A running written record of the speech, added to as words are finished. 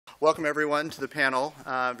Welcome everyone to the panel.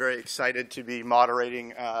 Very excited to be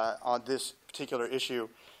moderating on this particular issue.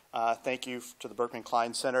 Thank you to the Berkman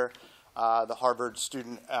Klein Center, the Harvard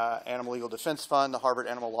Student Animal Legal Defense Fund, the Harvard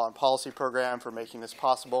Animal Law and Policy Program for making this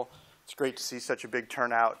possible. It's great to see such a big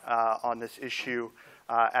turnout on this issue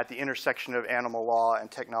at the intersection of animal law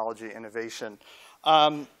and technology innovation.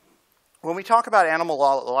 When we talk about animal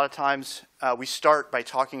law, a lot of times we start by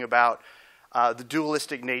talking about the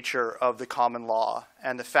dualistic nature of the common law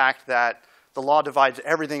and the fact that the law divides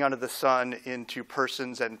everything under the sun into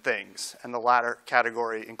persons and things, and the latter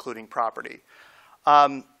category including property.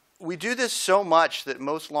 We do this so much that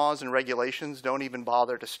most laws and regulations don't even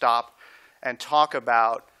bother to stop and talk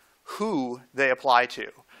about who they apply to.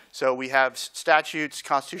 So we have statutes,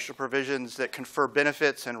 constitutional provisions that confer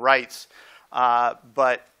benefits and rights,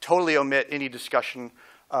 but totally omit any discussion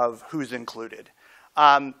of who's included.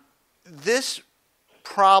 This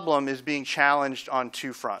problem is being challenged on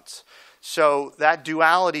two fronts. So that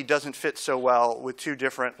duality doesn't fit so well with two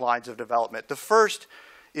different lines of development. The first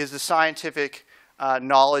is the scientific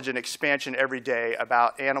knowledge and expansion every day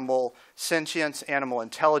about animal sentience, animal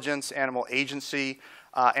intelligence, animal agency,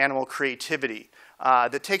 animal creativity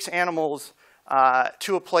that takes animals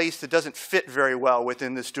to a place that doesn't fit very well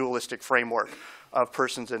within this dualistic framework of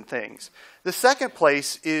persons and things. The second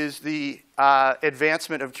place is the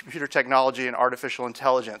advancement of computer technology and artificial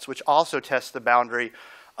intelligence, which also tests the boundary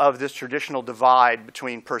of this traditional divide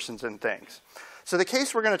between persons and things. So the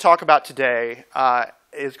case we're going to talk about today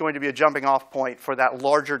is going to be a jumping off point for that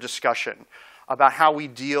larger discussion about how we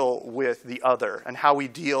deal with the other and how we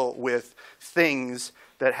deal with things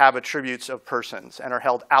that have attributes of persons and are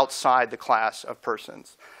held outside the class of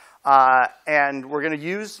persons. And we're going to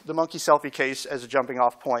use the monkey selfie case as a jumping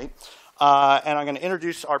off point. And I'm going to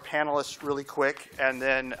introduce our panelists really quick, and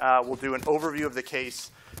then we'll do an overview of the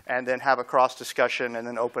case and then have a cross discussion and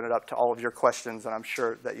then open it up to all of your questions, and I'm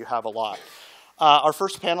sure that you have a lot. Our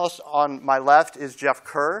first panelist on my left is Jeff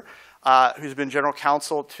Kerr, who's been general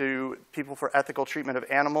counsel to People for Ethical Treatment of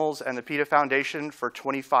Animals and the PETA Foundation for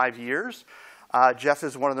 25 years. Jeff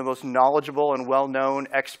is one of the most knowledgeable and well-known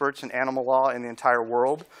experts in animal law in the entire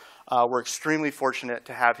world. We're extremely fortunate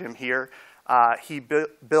to have him here. He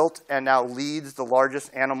built and now leads the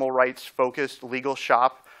largest animal rights-focused legal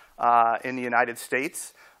shop in the United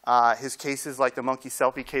States. His cases, like the monkey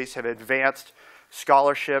selfie case, have advanced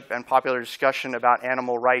scholarship and popular discussion about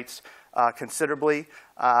animal rights considerably.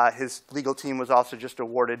 His legal team was also just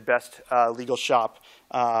awarded Best Legal Shop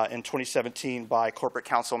in 2017 by Corporate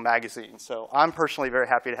Counsel magazine. So I'm personally very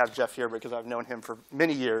happy to have Jeff here because I've known him for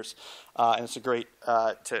many years, and it's great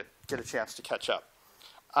to get a chance to catch up.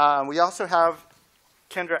 We also have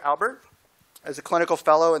Kendra Albert as a clinical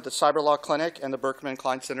fellow at the Cyber Law Clinic and the Berkman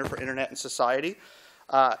Klein Center for Internet and Society.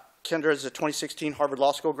 Kendra is a 2016 Harvard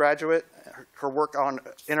Law School graduate. Her work on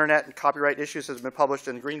internet and copyright issues has been published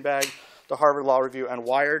in Green Bag, the Harvard Law Review, and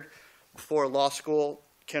Wired. Before law school,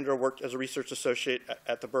 Kendra worked as a research associate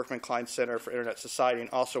at the Berkman Klein Center for Internet Society and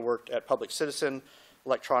also worked at Public Citizen,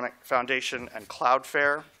 Electronic Foundation, and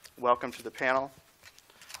Cloudflare. Welcome to the panel.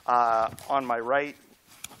 On my right,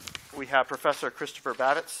 we have Professor Christopher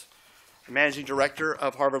Babitz, Managing Director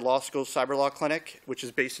of Harvard Law School's Cyber Law Clinic, which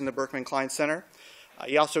is based in the Berkman Klein Center.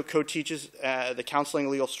 He also co-teaches the Counseling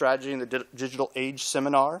Legal Strategy and the Digital Age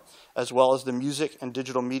Seminar, as well as the Music and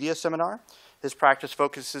Digital Media Seminar. His practice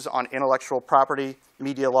focuses on intellectual property,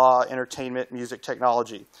 media law, entertainment, music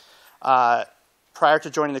technology. Prior to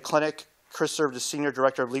joining the clinic, Chris served as Senior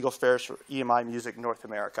Director of Legal Affairs for EMI Music North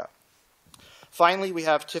America. Finally, we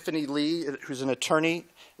have Tiffany Lee, who's an attorney,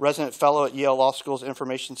 resident fellow at Yale Law School's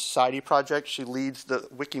Information Society Project. She leads the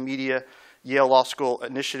Wikimedia Yale Law School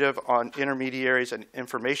initiative on intermediaries and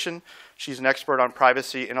information. She's an expert on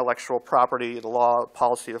privacy, intellectual property, the law,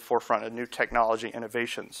 policy at the forefront of new technology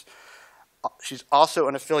innovations. She's also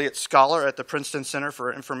an affiliate scholar at the Princeton Center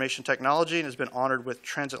for Information Technology and has been honored with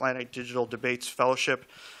Transatlantic Digital Debates Fellowship,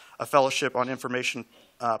 a fellowship on information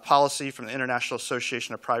policy from the International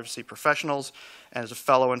Association of Privacy Professionals, and is a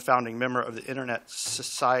fellow and founding member of the Internet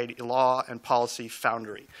Society Law and Policy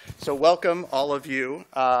Foundry. So welcome, all of you.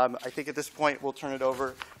 I think at this point we'll turn it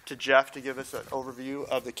over to Jeff to give us an overview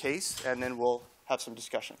of the case, and then we'll have some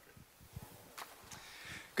discussion.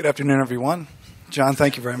 Good afternoon, everyone. John,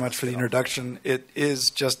 thank you very much for the introduction. It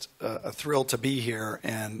is just a thrill to be here,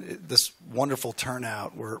 and this wonderful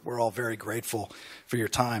turnout. We're all very grateful for your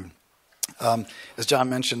time. As John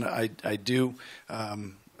mentioned, I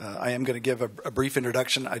am going to give a brief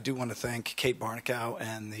introduction. I do want to thank Kate Barnakow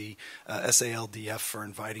and the SALDF for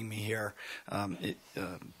inviting me here,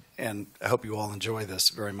 and I hope you all enjoy this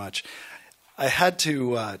very much. I had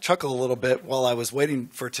to chuckle a little bit while I was waiting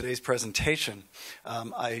for today's presentation.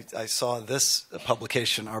 I saw this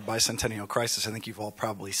publication, Our Bicentennial Crisis. I think you've all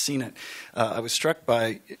probably seen it. I was struck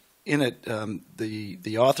by, in it,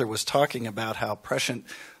 the author was talking about how prescient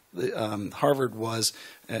Harvard was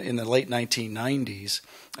in the late 1990s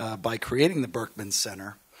by creating the Berkman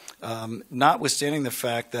Center. Notwithstanding the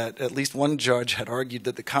fact that at least one judge had argued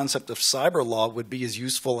that the concept of cyber law would be as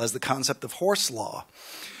useful as the concept of horse law.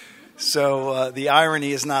 So the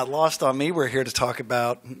irony is not lost on me. We're here to talk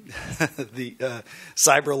about the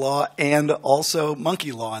cyber law and also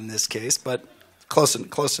monkey law in this case, but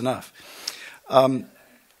close enough. I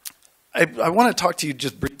want to talk to you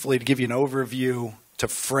just briefly to give you an overview to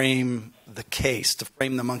frame the case, to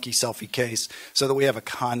frame the monkey selfie case so that we have a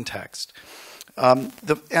context.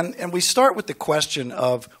 And we start with the question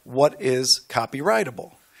of what is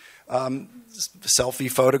copyrightable.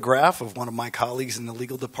 Selfie photograph of one of my colleagues in the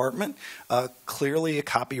legal department, clearly a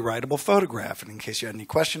copyrightable photograph. And in case you had any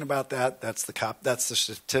question about that, that's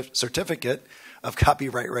the certificate of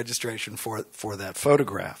copyright registration for that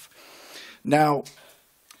photograph. Now,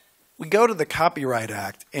 we go to the Copyright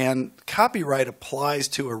Act, and copyright applies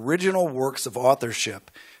to original works of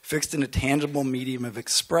authorship fixed in a tangible medium of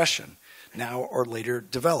expression, now or later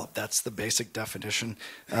developed. That's the basic definition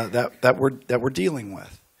that we're dealing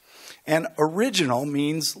with. And original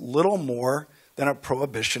means little more than a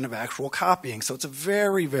prohibition of actual copying. So it's a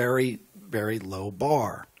very, very, very low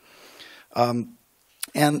bar.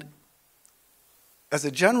 And as a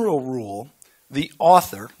general rule, the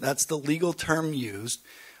author, that's the legal term used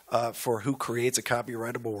for who creates a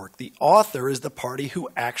copyrightable work, the author is the party who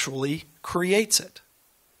actually creates it.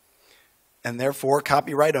 And therefore,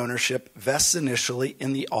 copyright ownership vests initially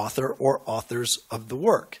in the author or authors of the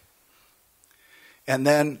work. And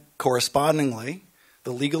then, correspondingly,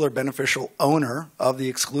 the legal or beneficial owner of the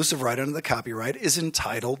exclusive right under the copyright is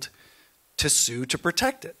entitled to sue to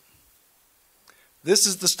protect it. This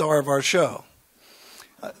is the star of our show.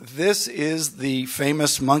 This is the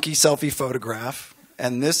famous monkey selfie photograph,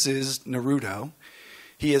 and this is Naruto.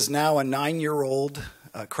 He is now a 9-year-old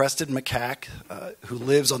crested macaque who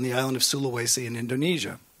lives on the island of Sulawesi in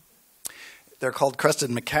Indonesia. They're called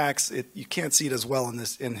crested macaques. You can't see it as well in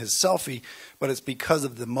his selfie, but it's because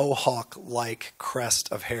of the mohawk-like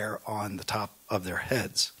crest of hair on the top of their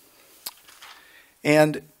heads.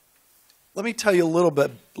 And let me tell you a little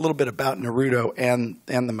bit about Naruto and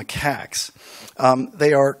the macaques.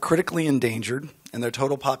 They are critically endangered, and their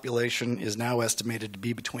total population is now estimated to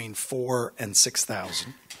be between 4,000 and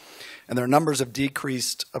 6,000. And their numbers have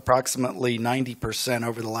decreased approximately 90%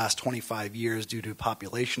 over the last 25 years due to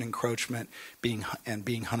population encroachment being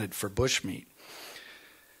hunted for bushmeat.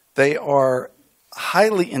 They are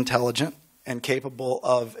highly intelligent and capable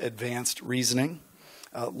of advanced reasoning.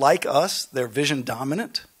 Like us, they're vision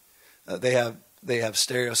dominant. They have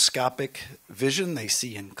stereoscopic vision. They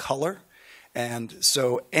see in color. And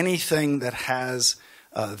so anything that has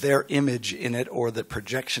their image in it, or the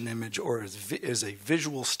projection image, or is a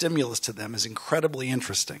visual stimulus to them, is incredibly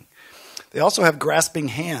interesting. They also have grasping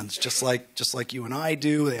hands, just like you and I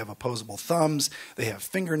do. They have opposable thumbs. They have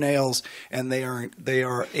fingernails, and they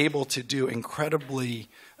are able to do incredibly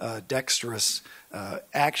dexterous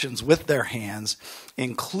actions with their hands,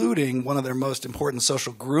 including one of their most important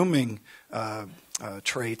social grooming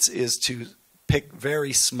traits is to pick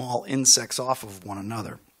very small insects off of one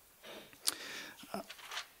another.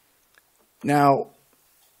 Now,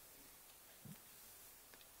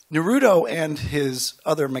 Naruto and his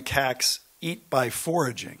other macaques eat by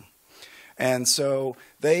foraging. And so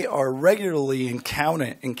they are regularly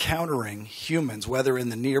encountering humans, whether in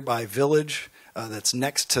the nearby village that's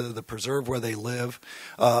next to the preserve where they live,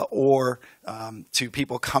 or to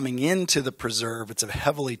people coming into the preserve. It's a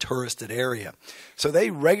heavily touristed area. So they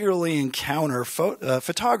regularly encounter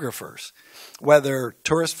photographers, whether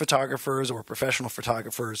tourist photographers or professional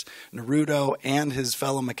photographers. Naruto and his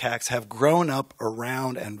fellow macaques have grown up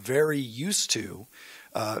around and very used to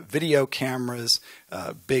video cameras,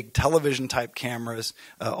 big television type cameras,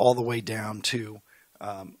 all the way down to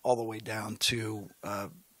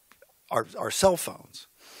our cell phones.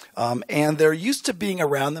 And they're used to being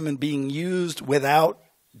around them and being used without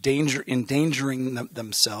endangering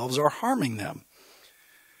themselves or harming them.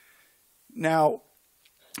 Now,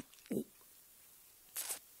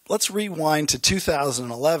 let's rewind to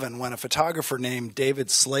 2011 when a photographer named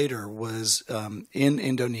David Slater was in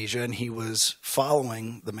Indonesia, and he was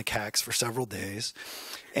following the macaques for several days.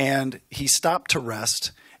 And he stopped to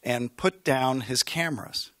rest and put down his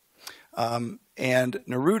cameras. And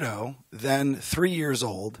Naruto, then 3 years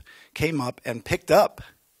old, came up and picked up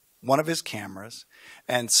one of his cameras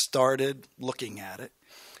and started looking at it.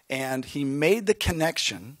 And he made the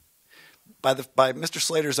connection, by Mr.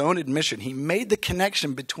 Slater's own admission, he made the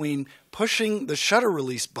connection between pushing the shutter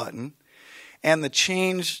release button and the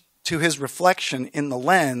change to his reflection in the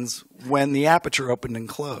lens when the aperture opened and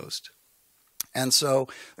closed. And so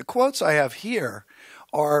the quotes I have here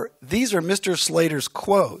these are Mr. Slater's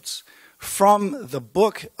quotes from the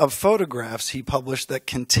book of photographs he published that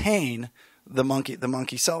contain the monkey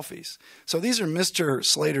selfies. So these are Mr.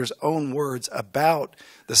 Slater's own words about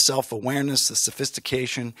the self-awareness, the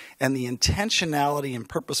sophistication, and the intentionality and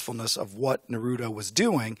purposefulness of what Neruda was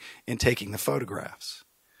doing in taking the photographs.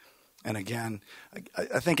 And again,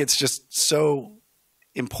 I think it's just so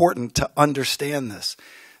important to understand this.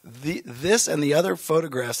 This and the other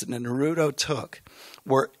photographs that Neruda took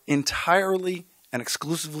were entirely and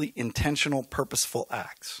exclusively intentional, purposeful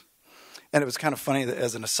acts. And it was kind of funny that,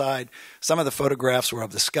 as an aside, some of the photographs were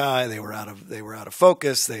of the sky. They were out of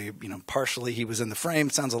focus. Partially he was in the frame.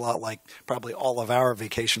 Sounds a lot like probably all of our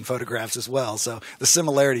vacation photographs as well. So the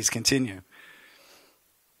similarities continue.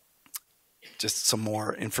 Just some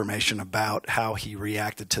more information about how he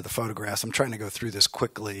reacted to the photographs. I'm trying to go through this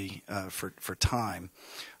quickly for time.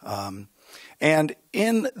 And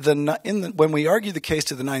when we argued the case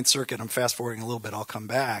to the Ninth Circuit, I'm fast forwarding a little bit. I'll come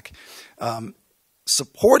back.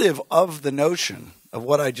 Supportive of the notion of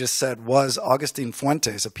what I just said was Agustin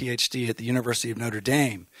Fuentes, a PhD at the University of Notre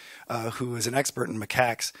Dame, who is an expert in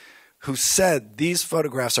macaques, who said these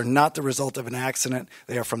photographs are not the result of an accident.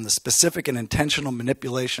 They are from the specific and intentional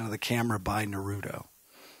manipulation of the camera by Neruda.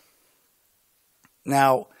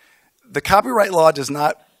 Now, the copyright law does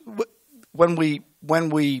not. When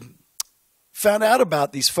we found out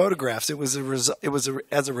about these photographs, it was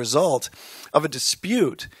as a result of a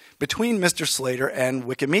dispute between Mr. Slater and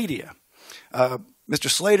Wikimedia. Mr.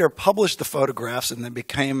 Slater published the photographs, and they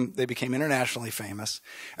became internationally famous.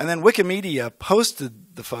 And then Wikimedia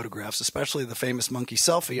posted the photographs, especially the famous monkey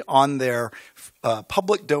selfie, on their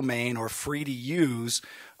public domain or free-to-use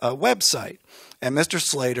website. And Mr.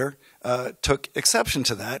 Slater took exception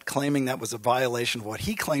to that, claiming that was a violation of what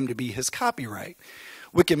he claimed to be his copyright.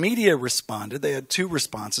 Wikimedia responded. They had two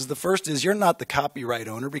responses. The first is, you're not the copyright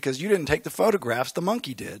owner because you didn't take the photographs, the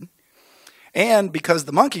monkey did. And because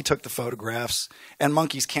the monkey took the photographs and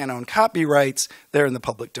monkeys can't own copyrights, they're in the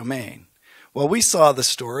public domain. Well, we saw the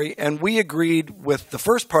story and we agreed with the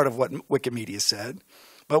first part of what Wikimedia said,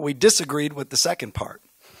 but we disagreed with the second part.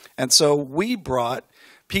 And so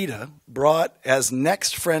PETA brought as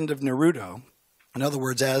next friend of Neruda, in other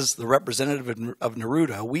words, as the representative of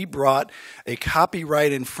Neruda, we brought a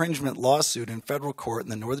copyright infringement lawsuit in federal court in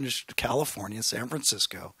the Northern District of California, San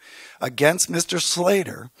Francisco, against Mr.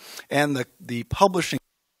 Slater and the publishing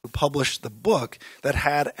who published the book that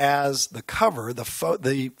had as the cover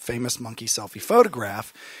the famous monkey selfie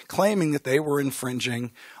photograph, claiming that they were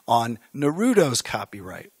infringing on Neruda's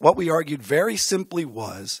copyright. What we argued very simply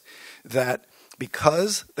was that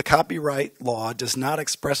because the copyright law does not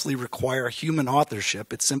expressly require human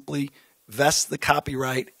authorship, it simply vests the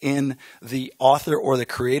copyright in the author or the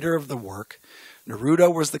creator of the work.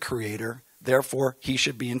 Neruda was the creator, therefore he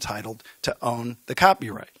should be entitled to own the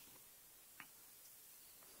copyright.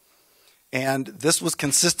 And this was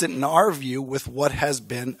consistent in our view with what has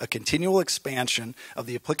been a continual expansion of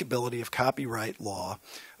the applicability of copyright law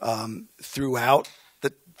throughout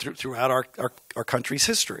our country's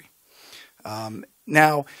history.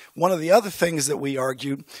 Now, one of the other things that we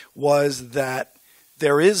argued was that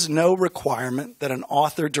there is no requirement that an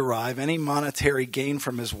author derive any monetary gain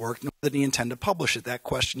from his work, nor that he intend to publish it. That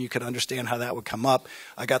question, you could understand how that would come up.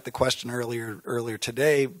 I got the question earlier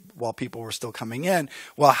today while people were still coming in.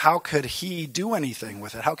 Well, how could he do anything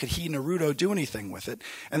with it? How could he, Neruda, do anything with it?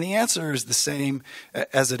 And the answer is the same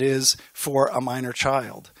as it is for a minor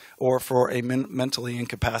child or for a mentally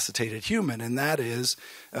incapacitated human, and that is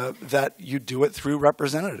that you do it through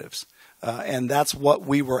representatives. And that's what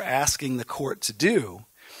we were asking the court to do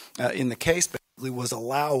in the case, basically, was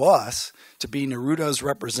allow us to be Neruda's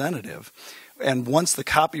representative. And once the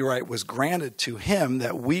copyright was granted to him,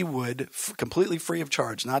 that we would, completely free of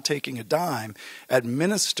charge, not taking a dime,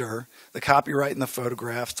 administer the copyright in the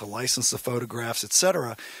photographs, to license the photographs,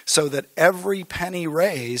 etc., so that every penny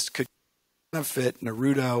raised could benefit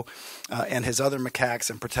Neruda and his other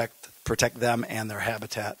macaques and protect them and their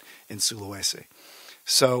habitat in Sulawesi.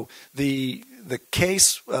 So the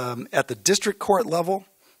case at the district court level,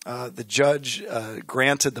 the judge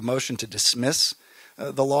granted the motion to dismiss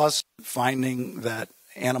the lawsuit, finding that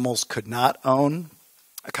animals could not own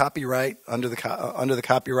a copyright under the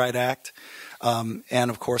Copyright Act.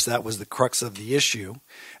 And of course, that was the crux of the issue.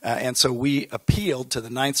 And so we appealed to the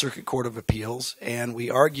Ninth Circuit Court of Appeals, and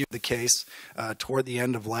we argued the case toward the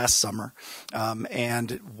end of last summer.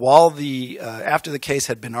 And while after the case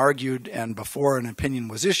had been argued and before an opinion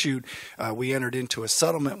was issued, we entered into a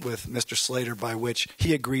settlement with Mr. Slater by which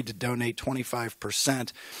he agreed to donate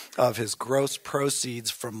 25% of his gross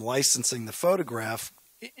proceeds from licensing the photograph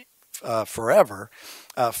forever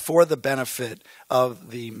for the benefit of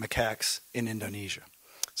the macaques in Indonesia.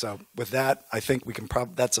 So with that, I think we can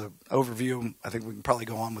that's an overview. I think we can probably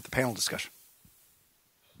go on with the panel discussion.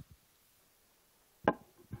 Is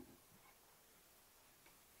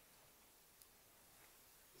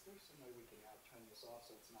there some way we can turn this off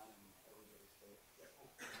so it's not in everybody's face?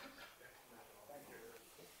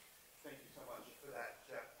 Thank you so much for that,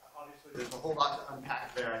 Jeff. Obviously, there's a whole lot to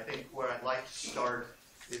unpack there. I think where I'd like to start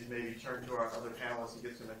is maybe turn to our other panelists and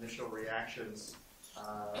get some initial reactions.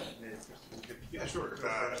 Yeah, sure.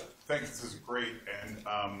 Thanks. This is great, and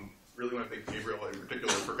really want to thank Gabriel in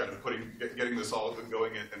particular for kind of getting this all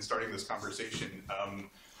going and starting this conversation.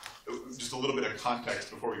 Just a little bit of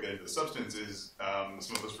context before we get into the substance is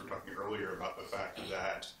some of us were talking earlier about the fact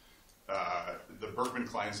that the Berkman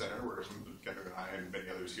Klein Center, where Kendrick and I and many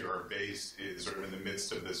others here are based, is sort of in the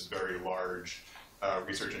midst of this very large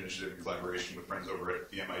research initiative in collaboration with friends over at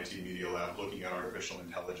the MIT Media Lab, looking at artificial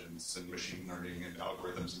intelligence and machine learning and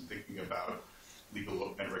algorithms and thinking about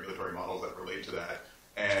legal and regulatory models that relate to that.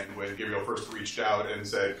 And when Gabriel first reached out and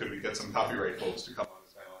said, could we get some copyright folks to come on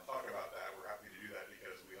this panel and talk about that, we're happy to do that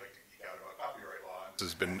because we like to geek out about copyright law. And this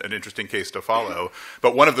has been an interesting case to follow.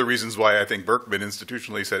 But one of the reasons why I think Berkman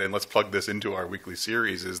institutionally said, and let's plug this into our weekly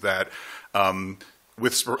series, is that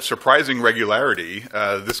with surprising regularity,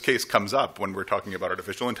 this case comes up when we're talking about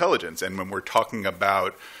artificial intelligence and when we're talking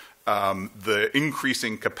about the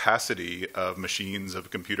increasing capacity of machines, of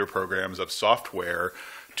computer programs, of software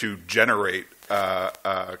to generate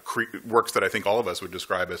works that I think all of us would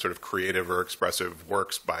describe as sort of creative or expressive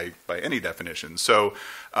works by any definition. So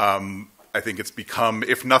I think it's become,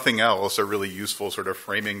 if nothing else, a really useful sort of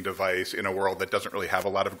framing device in a world that doesn't really have a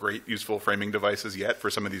lot of great useful framing devices yet for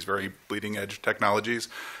some of these very bleeding edge technologies,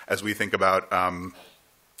 as we think about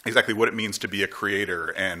exactly what it means to be a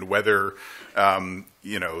creator and whether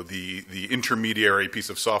the intermediary piece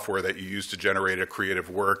of software that you use to generate a creative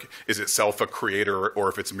work is itself a creator, or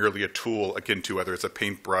if it's merely a tool akin to whether it's a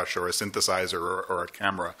paintbrush or a synthesizer or a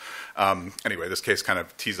camera. Anyway, this case kind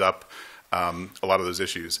of tees up a lot of those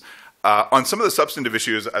issues. On some of the substantive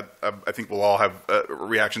issues, I think we'll all have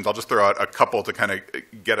reactions. I'll just throw out a couple to kind of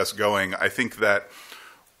get us going. I think that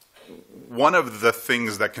one of the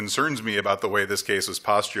things that concerns me about the way this case was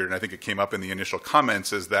postured, and I think it came up in the initial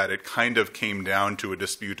comments, is that it kind of came down to a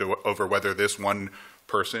dispute over whether this one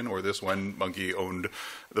person or this one monkey owned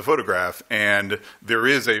the photograph. And there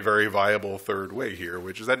is a very viable third way here,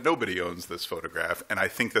 which is that nobody owns this photograph. And I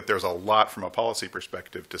think that there's a lot from a policy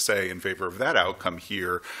perspective to say in favor of that outcome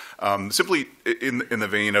here, simply in the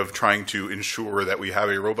vein of trying to ensure that we have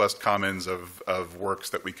a robust commons of works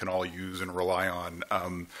that we can all use and rely on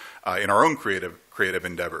in our own creative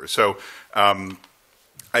endeavors. So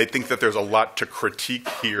I think that there's a lot to critique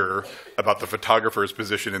here about the photographer's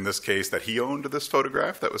position in this case that he owned this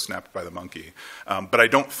photograph that was snapped by the monkey. But I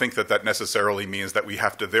don't think that that necessarily means that we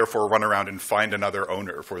have to therefore run around and find another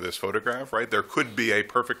owner for this photograph, right? There could be a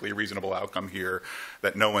perfectly reasonable outcome here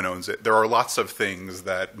that no one owns it. There are lots of things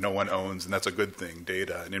that no one owns, and that's a good thing: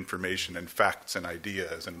 data and information and facts and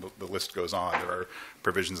ideas, and the list goes on. There are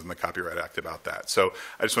provisions in the Copyright Act about that. So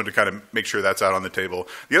I just wanted to kind of make sure that's out on the table.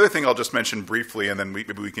 The other thing I'll just mention briefly, and then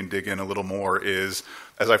maybe we can dig in a little more, is,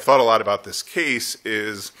 as I've thought a lot about this case,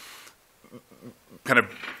 is kind of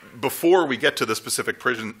before we get to the specific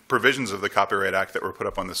provisions of the Copyright Act that were put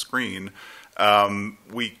up on the screen,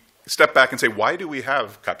 we step back and say, why do we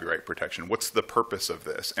have copyright protection? What's the purpose of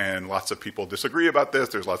this? And lots of people disagree about this.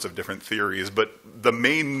 There's lots of different theories, but the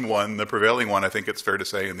main one, the prevailing one, I think it's fair to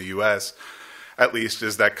say in the US, at least,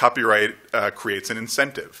 is that copyright creates an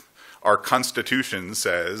incentive. Our Constitution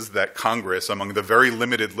says that Congress, among the very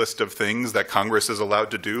limited list of things that Congress is allowed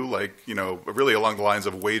to do, like, really along the lines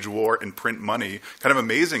of wage war and print money, kind of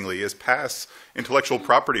amazingly, is pass intellectual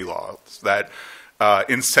property laws that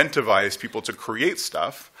incentivize people to create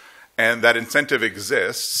stuff. And that incentive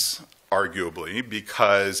exists, arguably,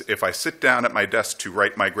 because if I sit down at my desk to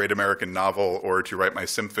write my great American novel or to write my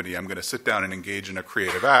symphony, I'm going to sit down and engage in a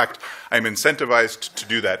creative act. I'm incentivized to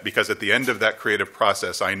do that because at the end of that creative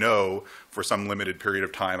process, I know for some limited period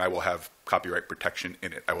of time I will have copyright protection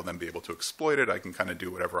in it. I will then be able to exploit it. I can kind of do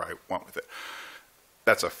whatever I want with it.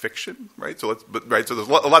 that's a fiction, right? So so there's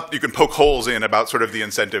a lot you can poke holes in about sort of the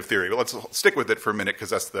incentive theory, but let's stick with it for a minute because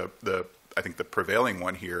that's I think the prevailing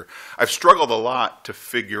one here. I've struggled a lot to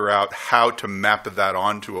figure out how to map that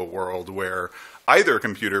onto a world where either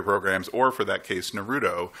computer programs or, for that case,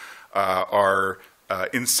 Naruto, are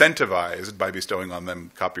incentivized by bestowing on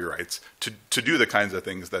them copyrights to do the kinds of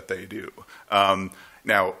things that they do.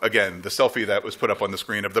 Now, again, the selfie that was put up on the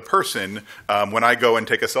screen of the person, when I go and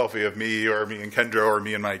take a selfie of me and Kendra or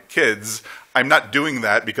me and my kids, I'm not doing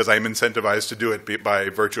that because I'm incentivized to do it by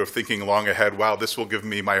virtue of thinking long ahead, wow, this will give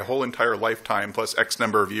me my whole entire lifetime plus X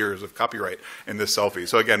number of years of copyright in this selfie.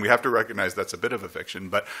 So again, we have to recognize that's a bit of a fiction,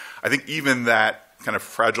 but I think even that kind of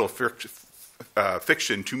fragile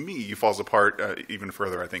fiction, to me, falls apart even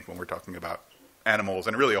further, I think, when we're talking about animals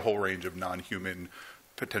and really a whole range of non-human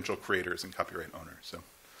potential creators and copyright owners. So,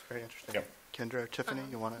 very interesting. Yep. Kendra or Tiffany,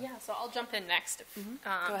 you want to? Yeah, so I'll jump in next.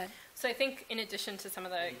 Go ahead. So I think in addition to some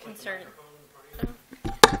of the concern...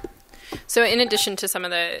 So in addition to some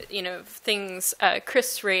of the things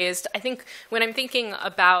Chris raised, I think when I'm thinking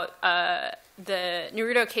about the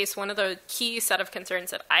Naruto case, one of the key set of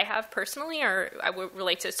concerns that I have personally I would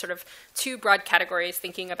relate to sort of two broad categories,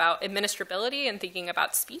 thinking about administrability and thinking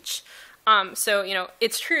about speech. So,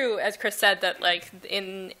 it's true, as Chris said, that like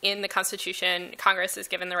in the Constitution, Congress is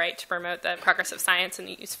given the right to promote the progress of science and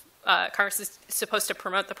the use. Congress is supposed to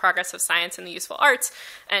promote the progress of science and the useful arts,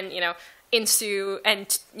 and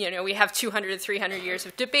we have 200, 300 years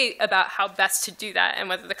of debate about how best to do that and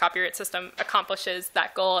whether the copyright system accomplishes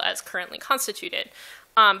that goal as currently constituted.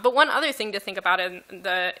 But one other thing to think about in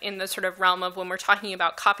the sort of realm of when we're talking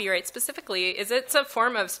about copyright specifically is it's a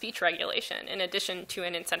form of speech regulation in addition to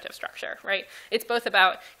an incentive structure, right? It's both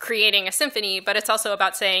about creating a symphony, but it's also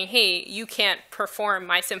about saying, hey, you can't perform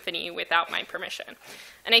my symphony without my permission.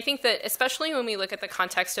 And I think that especially when we look at the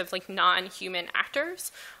context of like non-human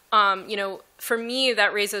actors, for me,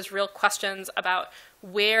 that raises real questions about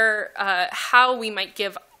how we might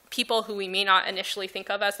give people who we may not initially think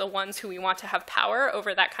of as the ones who we want to have power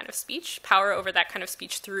over that kind of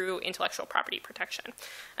speech through intellectual property protection.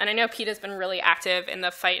 And I know Pete has been really active in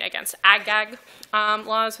the fight against ag-gag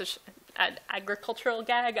laws, which agricultural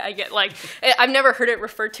gag. I've never heard it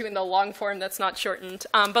referred to in the long form that's not shortened,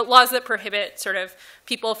 but laws that prohibit sort of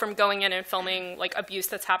people from going in and filming like abuse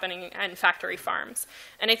that's happening in factory farms.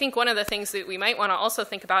 And I think one of the things that we might want to also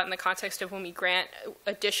think about in the context of when we grant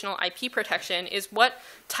additional IP protection is what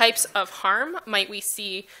types of harm might we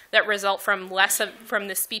see that result from from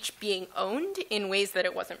the speech being owned in ways that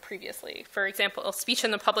it wasn't previously. For example, speech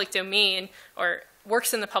in the public domain or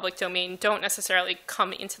works in the public domain don't necessarily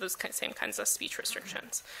come into those same kinds of speech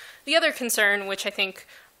restrictions. The other concern, which I think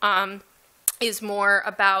is more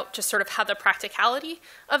about just sort of how the practicality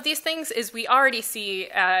of these things is, we already see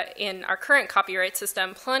in our current copyright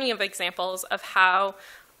system plenty of examples of how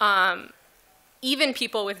even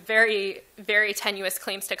people with very, very tenuous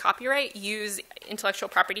claims to copyright use intellectual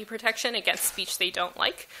property protection against speech they don't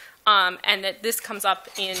like, and that this comes up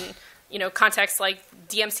in contexts like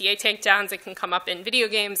DMCA takedowns. It can come up in video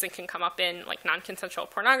games. It can come up in like non-consensual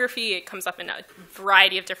pornography. It comes up in a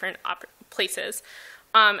variety of different places.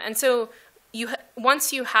 And so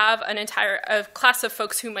once you have a class of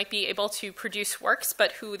folks who might be able to produce works,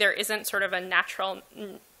 but who there isn't sort of a natural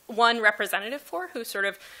one representative for, who sort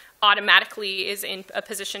of automatically is in a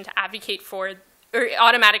position to advocate for, or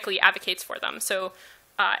automatically advocates for them. So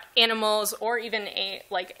animals or even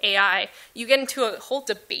like AI, you get into a whole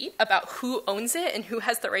debate about who owns it and who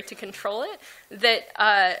has the right to control it that,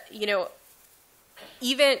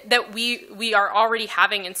 even that we are already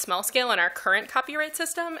having in small scale in our current copyright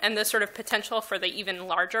system, and the sort of potential for the even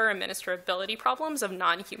larger administrability problems of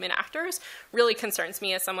non-human actors really concerns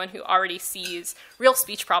me as someone who already sees real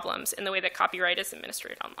speech problems in the way that copyright is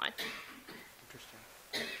administered online.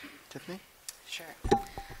 Interesting. Tiffany? Sure.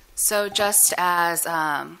 So just as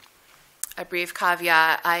a brief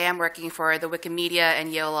caveat, I am working for the Wikimedia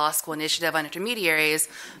and Yale Law School Initiative on Intermediaries,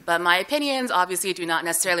 but my opinions obviously do not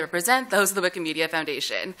necessarily represent those of the Wikimedia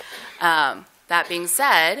Foundation. That being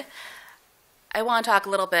said, I want to talk a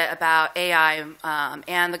little bit about AI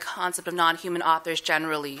and the concept of non-human authors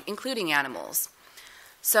generally, including animals.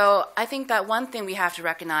 So I think that one thing we have to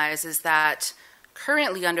recognize is that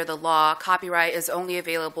currently under the law, copyright is only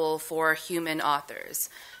available for human authors.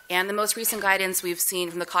 And the most recent guidance we've seen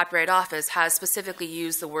from the Copyright Office has specifically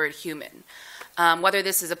used the word human. Whether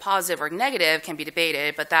this is a positive or negative can be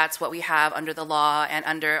debated, but that's what we have under the law and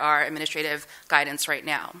under our administrative guidance right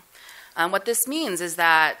now. What this means is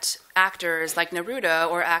that actors like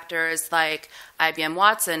Naruto or actors like IBM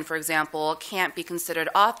Watson, for example, can't be considered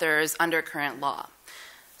authors under current law.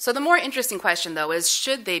 So the more interesting question, though, is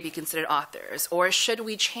should they be considered authors, or should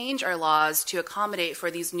we change our laws to accommodate for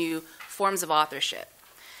these new forms of authorship?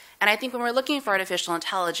 And I think when we're looking for artificial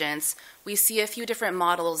intelligence, we see a few different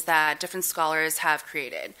models that different scholars have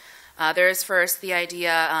created. There's first the idea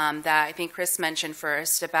that I think Chris mentioned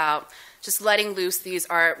first about just letting loose these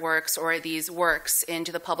artworks or these works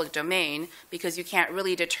into the public domain because you can't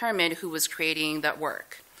really determine who was creating that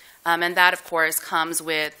work. And that, of course, comes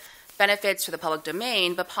with benefits for the public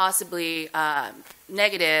domain, but possibly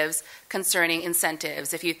negatives concerning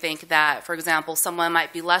incentives. If you think that, for example, someone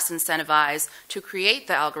might be less incentivized to create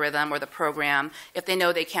the algorithm or the program if they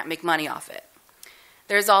know they can't make money off it.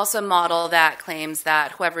 There's also a model that claims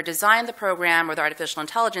that whoever designed the program or the artificial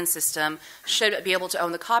intelligence system should be able to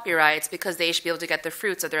own the copyrights because they should be able to get the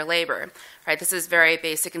fruits of their labor. Right? This is very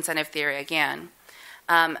basic incentive theory again.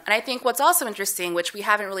 And I think what's also interesting, which we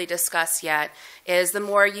haven't really discussed yet, is the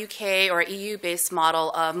more UK or EU-based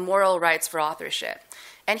model of moral rights for authorship.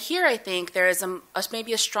 And here I think there is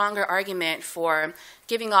maybe a stronger argument for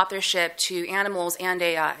giving authorship to animals and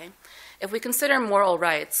AI. If we consider moral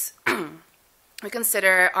rights, we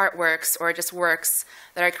consider artworks or just works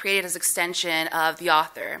that are created as extension of the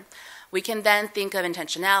author. We can then think of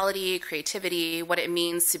intentionality, creativity, what it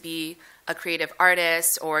means to be a creative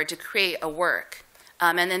artist or to create a work.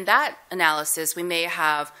 And in that analysis, we may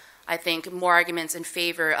have, I think, more arguments in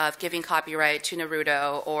favor of giving copyright to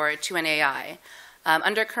Naruto or to an AI.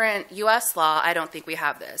 Under current U.S. law, I don't think we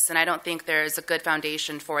have this, and I don't think there's a good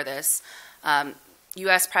foundation for this.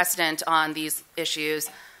 U.S. precedent on these issues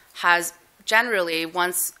has generally,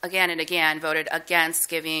 once again and again, voted against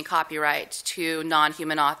giving copyright to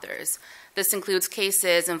non-human authors. This includes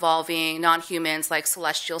cases involving non-humans like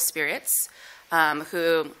celestial spirits,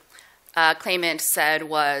 who claimant said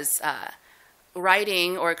was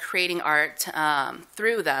writing or creating art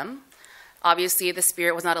through them. Obviously, the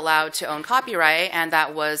spirit was not allowed to own copyright, and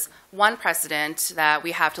that was one precedent that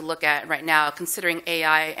we have to look at right now, considering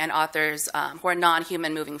AI and authors who are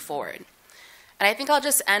non-human moving forward. And I think I'll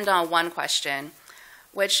just end on one question,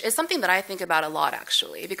 which is something that I think about a lot,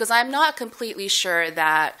 actually, because I'm not completely sure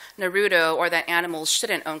that Naruto or that animals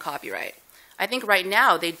shouldn't own copyright. I think right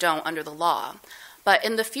now they don't under the law. But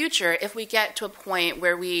in the future, if we get to a point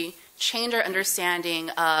where we change our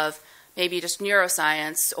understanding of maybe just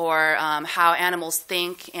neuroscience or how animals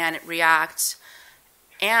think and react,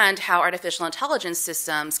 and how artificial intelligence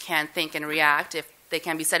systems can think and react, if they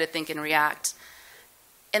can be said to think and react,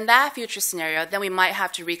 in that future scenario, then we might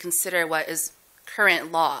have to reconsider what is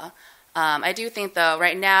current law. I do think, though,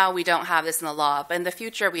 right now we don't have this in the law, but in the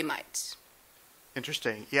future we might.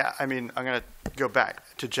 Interesting. Yeah, I mean, I'm going to go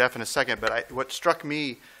back to Jeff in a second, but what struck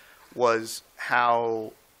me was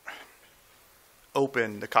how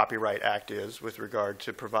open the Copyright Act is with regard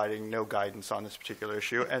to providing no guidance on this particular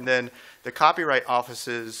issue. And then the Copyright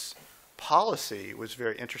Office's policy was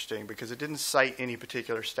very interesting because it didn't cite any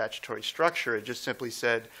particular statutory structure. It just simply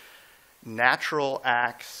said natural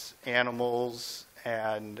acts, animals,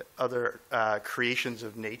 and other creations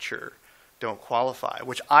of nature don't qualify,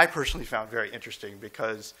 which I personally found very interesting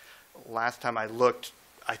because last time I looked,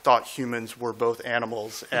 I thought humans were both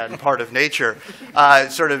animals and part of nature.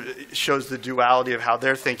 It sort of shows the duality of how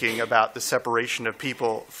they're thinking about the separation of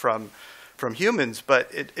people from humans.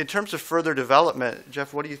 But in terms of further development,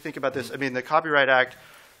 Jeff, what do you think about this? I mean, the Copyright Act,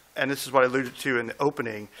 and this is what I alluded to in the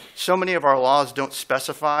opening, so many of our laws don't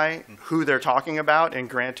specify who they're talking about in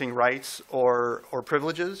granting rights or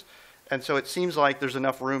privileges. And so it seems like there's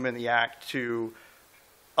enough room in the Act to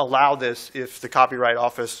allow this if the Copyright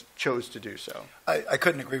Office chose to do so. I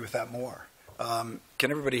couldn't agree with that more. Can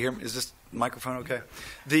everybody hear me? Is this microphone okay?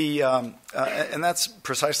 And that's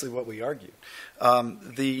precisely what we argued.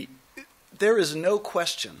 There is no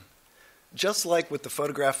question, just like with the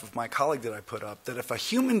photograph of my colleague that I put up, that if a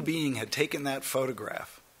human being had taken that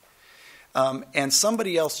photograph and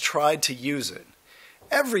somebody else tried to use it,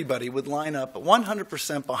 everybody would line up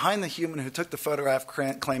 100% behind the human who took the photograph,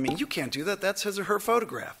 claiming, you can't do that, that's his or her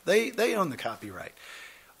photograph. They own the copyright.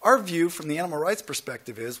 Our view from the animal rights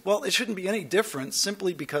perspective is, well, it shouldn't be any different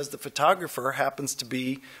simply because the photographer happens to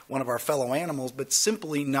be one of our fellow animals, but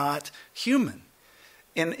simply not human.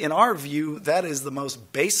 In our view, that is the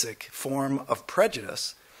most basic form of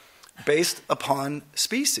prejudice based upon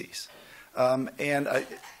species.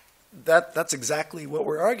 That's exactly what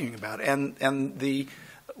we're arguing about. And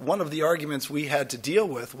one of the arguments we had to deal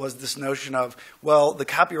with was this notion of, well, the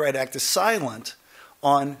Copyright Act is silent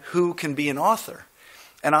on who can be an author.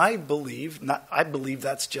 And I believe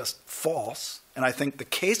that's just false, and I think the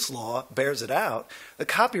case law bears it out. The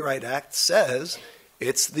Copyright Act says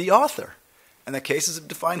it's the author, and the cases have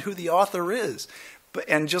defined who the author is.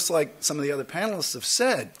 And just like some of the other panelists have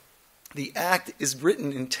said, the act is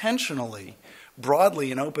written intentionally,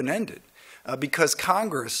 broadly and open-ended, because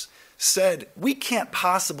Congress said we can't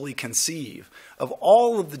possibly conceive of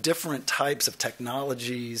all of the different types of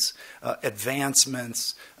technologies,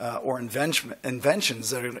 advancements, or inventions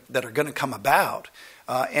that are going to come about.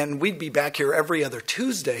 And we'd be back here every other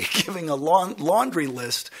Tuesday giving a laundry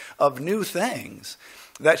list of new things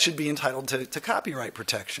that should be entitled to copyright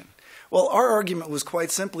protection. Well, our argument was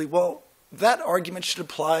quite simply, well, that argument should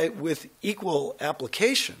apply with equal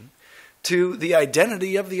application to the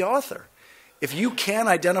identity of the author. If you can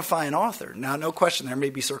identify an author, now no question there may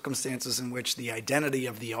be circumstances in which the identity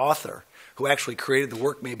of the author who actually created the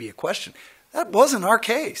work may be a question. That wasn't our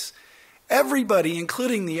case. Everybody,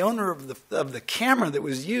 including the owner of the camera that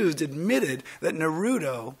was used, admitted that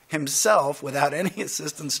Naruto himself, without any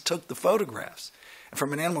assistance, took the photographs. And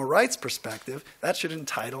from an animal rights perspective, that should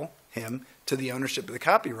entitle him to the ownership of the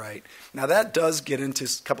copyright. Now that does get into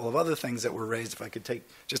a couple of other things that were raised, if I could take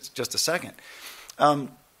just a second.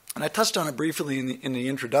 And I touched on it briefly in the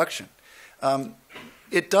introduction.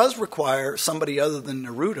 It does require somebody other than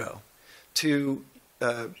Naruto to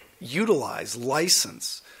utilize,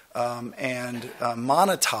 license, and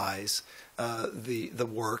monetize the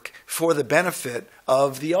work for the benefit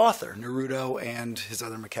of the author, Naruto and his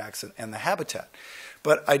other macaques and the habitat.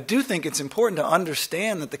 But I do think it's important to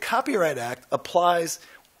understand that the Copyright Act applies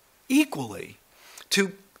equally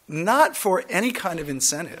to not for any kind of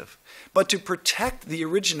incentive, but to protect the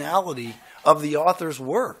originality of the author's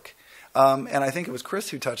work. And I think it was Chris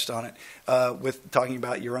who touched on it with talking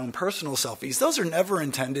about your own personal selfies. Those are never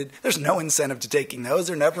intended. There's no incentive to taking those.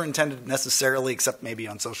 They're never intended necessarily, except maybe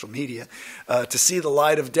on social media, to see the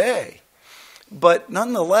light of day. But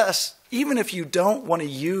nonetheless, even if you don't want to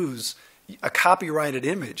use a copyrighted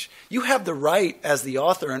image, you have the right as the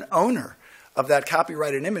author and owner of that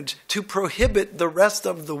copyrighted image to prohibit the rest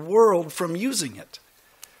of the world from using it.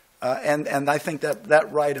 And I think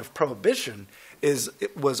that right of prohibition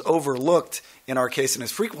was overlooked in our case and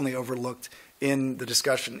is frequently overlooked in the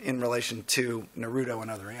discussion in relation to Naruto and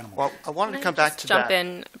other animals. Well, I wanted to come back to jump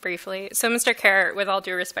in briefly. So, Mr. Kerr, with all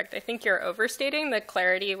due respect, I think you're overstating the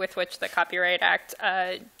clarity with which the Copyright Act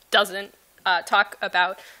doesn't talk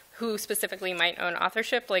about who specifically might own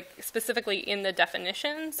authorship, like specifically in the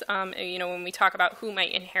definitions. When we talk about who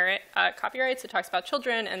might inherit copyrights, it talks about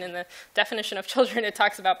children, and in the definition of children, it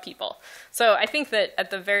talks about people. So I think that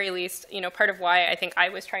at the very least, part of why I think I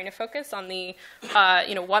was trying to focus on the,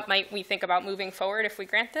 what might we think about moving forward if we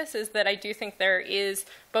grant this, is that I do think there is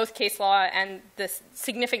both case law and this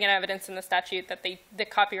significant evidence in the statute that the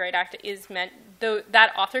Copyright Act is meant, though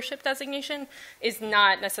that authorship designation is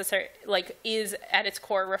not necessary, is at its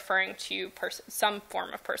core referring to some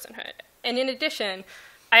form of personhood. And in addition,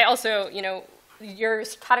 I also, your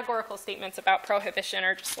categorical statements about prohibition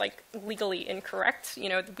are just legally incorrect.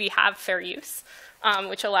 We have fair use,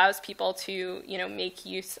 which allows people to, make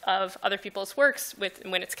use of other people's works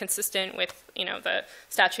when it's consistent with, the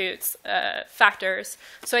statute's factors.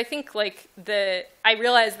 So I think I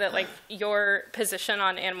realize that your position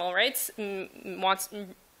on animal rights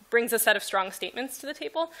brings a set of strong statements to the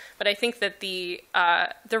table, but I think that the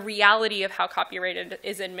reality of how copyright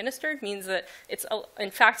is administered means that it's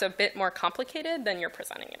in fact a bit more complicated than you're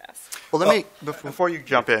presenting it as. Well, before you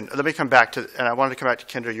jump in, let me come back to, and I wanted to come back to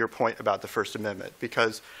Kendra, your point about the First Amendment,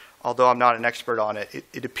 because although I'm not an expert on it,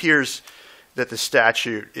 it appears that the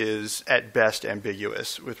statute is at best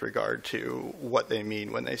ambiguous with regard to what they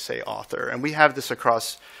mean when they say author. And we have this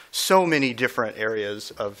across so many different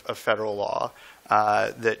areas of federal law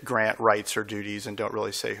that grant rights or duties and don't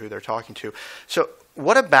really say who they're talking to. So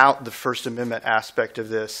what about the First Amendment aspect of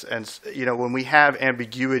this? And when we have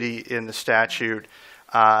ambiguity in the statute,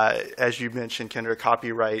 as you mentioned, Kendra,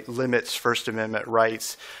 copyright limits First Amendment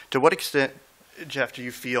rights. To what extent, Jeff, do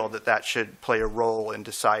you feel that should play a role in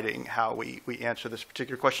deciding how we answer this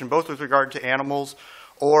particular question, both with regard to animals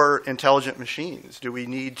or intelligent machines? Do we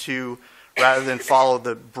need to, rather than follow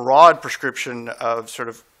the broad prescription of sort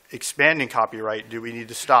of expanding copyright, do we need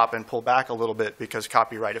to stop and pull back a little bit because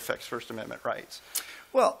copyright affects First Amendment rights?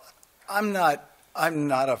 Well, I'm not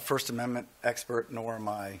a First Amendment expert, nor am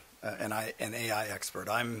I an AI expert.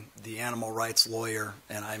 I'm the animal rights lawyer,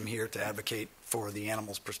 and I'm here to advocate for the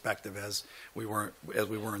animal's perspective as we were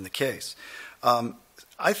in the case.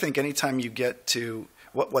 I think anytime you get to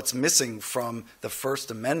what's missing from the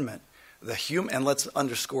First Amendment, and let's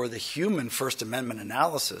underscore the human First Amendment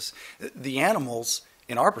analysis, the animals,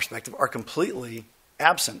 in our perspective, are completely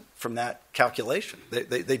absent from that calculation.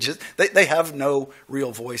 They have no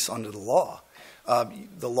real voice under the law.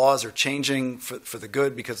 The laws are changing for the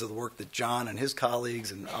good because of the work that John and his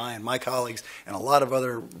colleagues and I and my colleagues and a lot of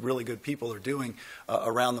other really good people are doing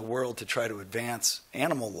around the world to try to advance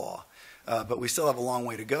animal law. But we still have a long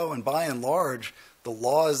way to go, and by and large, the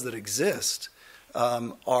laws that exist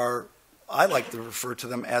are, I like to refer to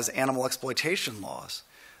them as animal exploitation laws,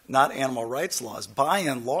 not animal rights laws. By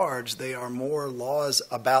and large, they are more laws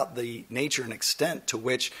about the nature and extent to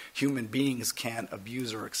which human beings can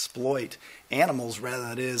abuse or exploit animals rather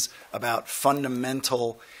than it is about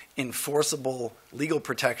fundamental enforceable legal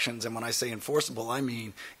protections. And when I say enforceable, I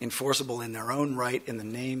mean enforceable in their own right in the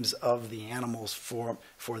names of the animals for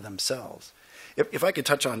themselves. If I could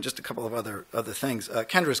touch on just a couple of other things.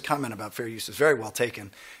 Kendra's comment about fair use is very well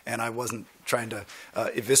taken, and I wasn't trying to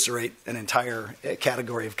eviscerate an entire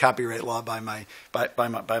category of copyright law by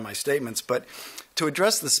my statements. But to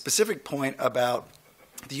address the specific point about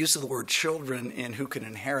the use of the word children in who can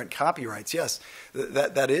inherit copyrights, yes,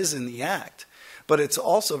 that is in the Act. But it's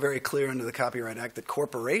also very clear under the Copyright Act that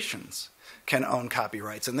corporations can own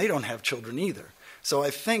copyrights, and they don't have children either. So I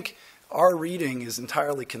think our reading is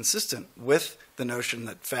entirely consistent with the notion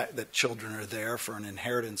that children are there for an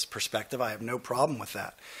inheritance perspective. I have no problem with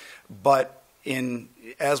that. But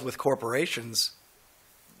as with corporations,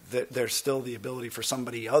 there's still the ability for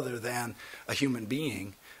somebody other than a human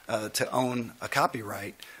being to own a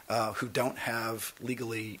copyright who don't have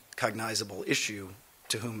legally cognizable issue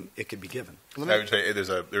to whom it could be given. I would say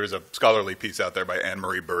there is a scholarly piece out there by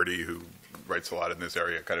Anne-Marie Birdie who writes a lot in this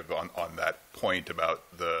area kind of on that point about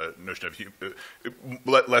the notion of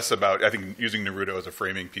less about, I think, using Naruto as a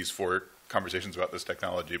framing piece for conversations about this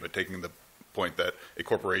technology, but taking the point that a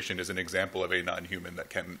corporation is an example of a non-human that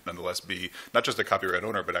can nonetheless be not just a copyright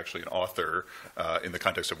owner, but actually an author in the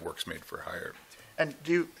context of works made for hire. And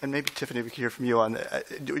maybe Tiffany, we could hear from you on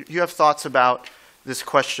do you have thoughts about this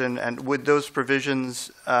question, and would those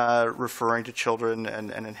provisions referring to children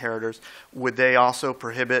and inheritors, would they also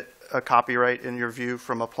prohibit a copyright, in your view,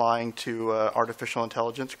 from applying to artificial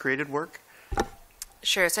intelligence created work?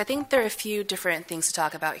 Sure. So I think there are a few different things to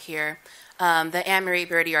talk about here. The Anne-Marie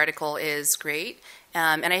Birdie article is great.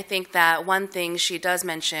 And I think that one thing she does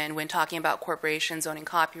mention when talking about corporations owning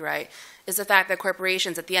copyright is the fact that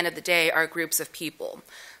corporations, at the end of the day, are groups of people.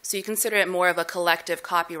 So you consider it more of a collective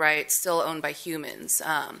copyright still owned by humans,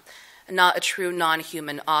 not a true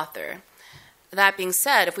non-human author. That being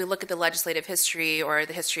said, if we look at the legislative history or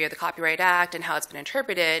the history of the Copyright Act and how it's been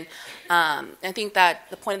interpreted, I think that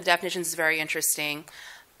the point of the definitions is very interesting.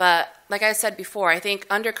 But like I said before, I think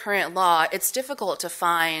under current law, it's difficult to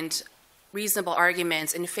find reasonable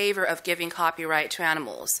arguments in favor of giving copyright to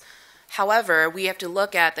animals. However, we have to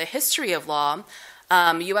look at the history of law.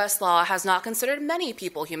 U.S. law has not considered many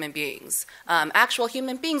people human beings. Actual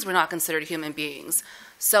human beings were not considered human beings.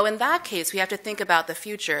 So in that case, we have to think about the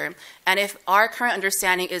future. And if our current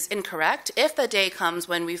understanding is incorrect, if the day comes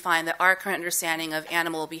when we find that our current understanding of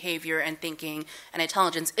animal behavior and thinking and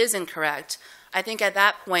intelligence is incorrect, I think at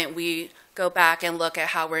that point we go back and look at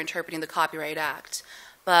how we're interpreting the Copyright Act.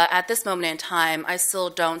 But at this moment in time, I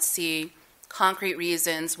still don't see concrete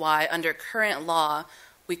reasons why under current law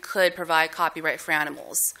we could provide copyright for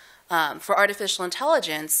animals. For artificial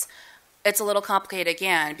intelligence, it's a little complicated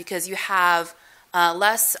again because you have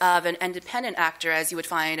less of an independent actor as you would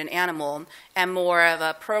find an animal and more of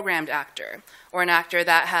a programmed actor or an actor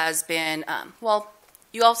that has been, well,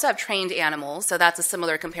 you also have trained animals, so that's a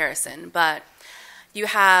similar comparison, but you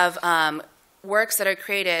have works that are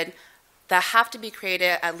created that have to be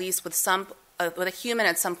created at least with a human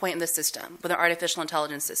at some point in the system, with an artificial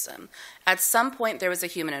intelligence system. At some point, there was a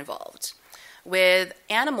human involved. With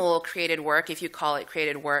animal-created work, if you call it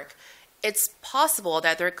created work, it's possible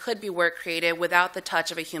that there could be work created without the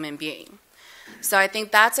touch of a human being. So I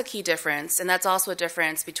think that's a key difference, and that's also a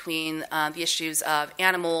difference between the issues of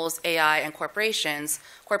animals, AI, and corporations.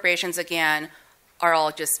 Corporations, again, are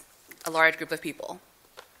all just a large group of people.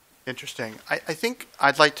 Interesting. I think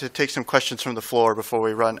I'd like to take some questions from the floor before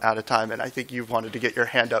we run out of time, and I think you've wanted to get your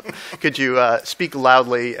hand up. Could you speak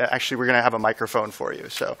loudly? Actually, we're going to have a microphone for you.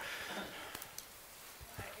 So.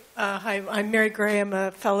 Hi, I'm Mary Gray. I'm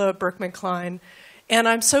a fellow at Berkman Klein. And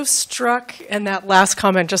I'm so struck, and that last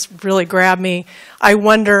comment just really grabbed me. I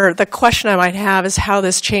wonder, the question I might have is how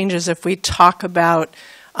this changes if we talk about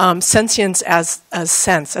sentience as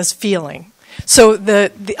sense, as feeling. So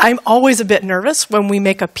I'm always a bit nervous when we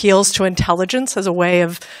make appeals to intelligence as a way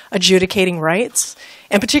of adjudicating rights,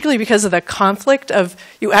 and particularly because of the conflict of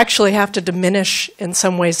you actually have to diminish in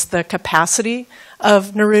some ways the capacity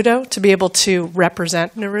of Naruto to be able to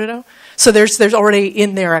represent Naruto. So there's already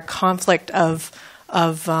in there a conflict of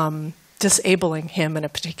disabling him in a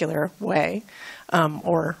particular way,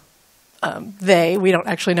 or they. We don't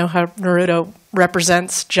actually know how Naruto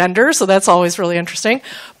represents gender, so that's always really interesting.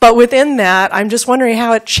 But within that, I'm just wondering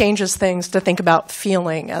how it changes things to think about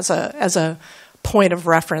feeling as a point of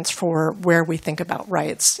reference for where we think about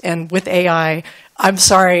rights. And with AI, I'm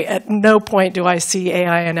sorry, at no point do I see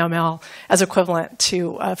AI and ML as equivalent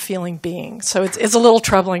to a feeling being. So it's a little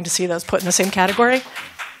troubling to see those put in the same category.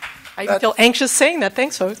 I feel anxious saying that.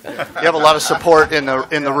 Thanks, folks. You have a lot of support in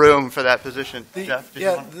the room for that position. Jeff,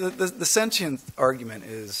 the sentient argument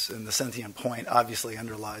is, and the sentient point obviously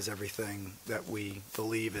underlies everything that we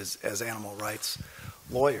believe as animal rights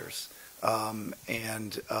lawyers.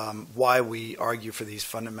 And why we argue for these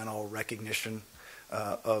fundamental recognition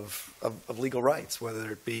of legal rights, whether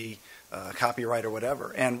it be copyright or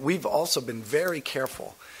whatever. And we've also been very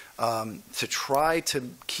careful to try to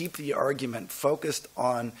keep the argument focused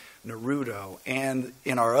on Naruto and,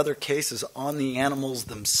 in our other cases, on the animals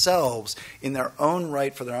themselves in their own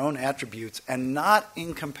right for their own attributes, and not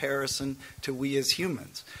in comparison to we as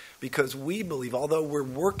humans. Because we believe, although we're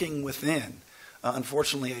working within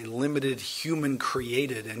unfortunately, a limited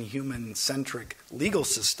human-created and human-centric legal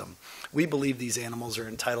system, we believe these animals are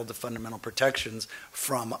entitled to fundamental protections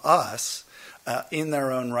from us in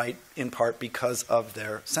their own right, in part because of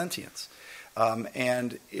their sentience.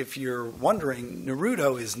 And if you're wondering,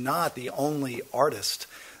 Naruto is not the only artist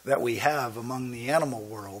that we have among the animal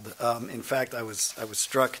world. In fact, I was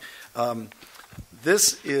struck.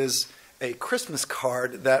 This is a Christmas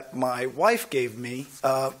card that my wife gave me.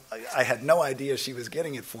 I had no idea she was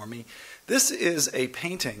getting it for me. This is a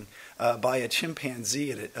painting by a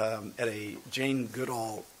chimpanzee at a Jane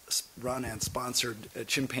Goodall run and sponsored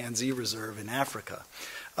chimpanzee reserve in Africa.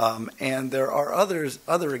 And there are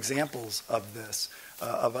other examples of this,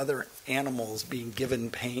 of other animals being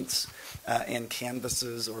given paints and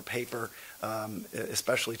canvases or paper,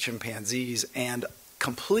 especially chimpanzees, and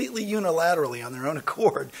completely unilaterally on their own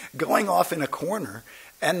accord, going off in a corner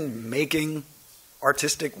and making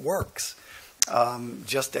artistic works,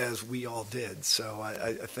 just as we all did. So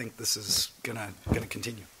I think this is going to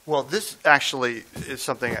continue. Well, this actually is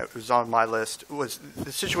something that was on my list. Was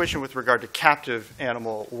the situation with regard to captive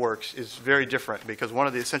animal works is very different, because one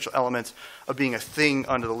of the essential elements of being a thing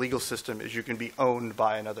under the legal system is you can be owned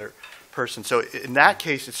by another person. So in that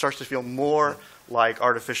case, it starts to feel more like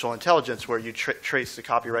artificial intelligence, where you trace the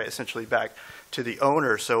copyright essentially back to the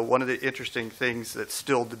owner. So one of the interesting things that's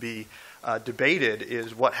still to be debated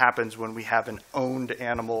is what happens when we have an owned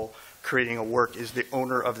animal creating a work. Is the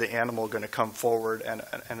owner of the animal going to come forward and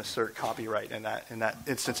assert copyright in that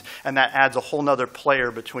instance? And that adds a whole nother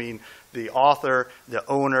player between the author, the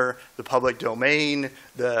owner, the public domain,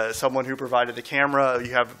 someone who provided the camera.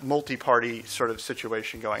 You have multi-party sort of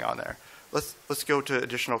situation going on there. Let's go to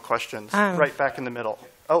additional questions. Right back in the middle.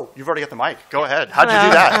 Oh, you've already got the mic. Go ahead. How'd you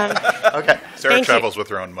do that? Okay. Sarah travels with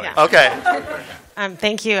her own mic. Yeah. Okay.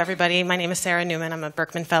 Thank you, everybody. My name is Sarah Newman. I'm a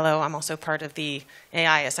Berkman Fellow. I'm also part of the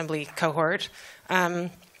AI Assembly cohort.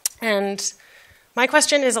 And my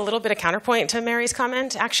question is a little bit of counterpoint to Mary's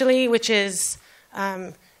comment, actually, which is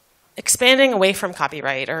expanding away from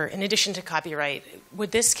copyright, or in addition to copyright,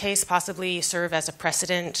 would this case possibly serve as a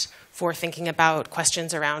precedent for thinking about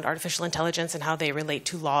questions around artificial intelligence and how they relate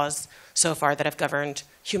to laws so far that have governed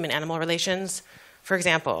human-animal relations? For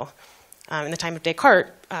example, in the time of Descartes,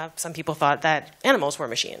 some people thought that animals were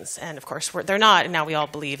machines, and of course they're not, and now we all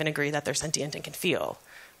believe and agree that they're sentient and can feel.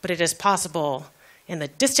 But it is possible in the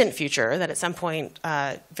distant future that at some point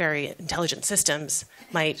very intelligent systems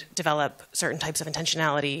might develop certain types of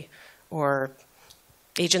intentionality or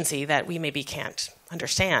agency that we maybe can't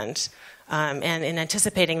understand. And in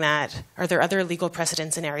anticipating that, are there other legal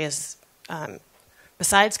precedents in areas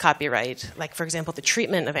besides copyright, like, for example, the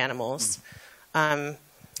treatment of animals,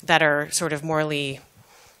 that are sort of morally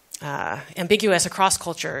ambiguous across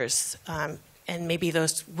cultures, and maybe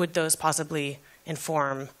would those possibly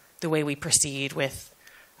inform the way we proceed with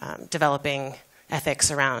developing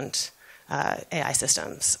ethics around AI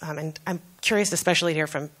systems? And I'm curious especially to hear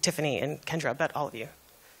from Tiffany and Kendra, but all of you.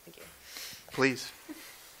 Thank you. Please.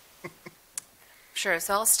 Sure,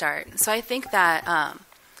 so I'll start. So I think that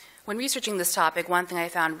when researching this topic, one thing I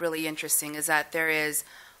found really interesting is that there is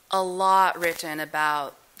a lot written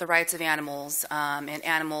about the rights of animals, and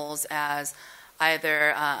animals as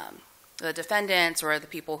either the defendants or the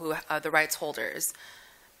people who are the rights holders.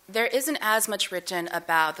 There isn't as much written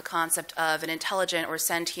about the concept of an intelligent or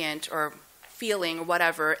sentient or feeling or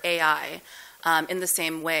whatever AI in the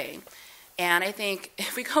same way. And I think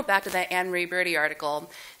if we go back to that Anne-Marie Birdie article,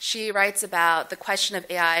 she writes about the question of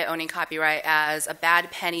AI owning copyright as a bad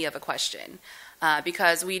penny of a question.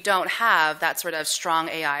 because we don't have that sort of strong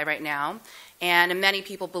AI right now, and many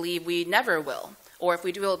people believe we never will, or if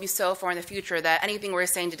we do, it will be so far in the future that anything we're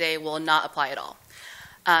saying today will not apply at all.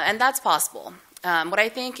 And that's possible. What I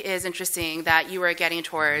think is interesting that you were getting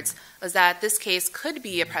towards is that this case could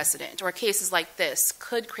be a precedent, or cases like this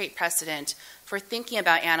could create precedent for thinking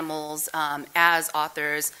about animals as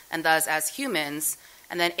authors and thus as humans,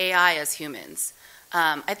 and then AI as humans.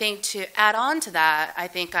 I think to add on to that, I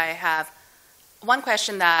think I have one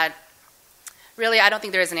question that really I don't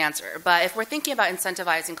think there is an answer. But if we're thinking about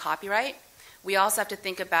incentivizing copyright, we also have to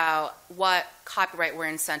think about what copyright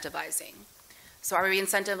we're incentivizing. So are we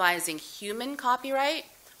incentivizing human copyright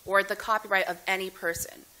or the copyright of any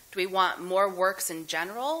person? Do we want more works in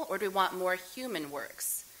general, or do we want more human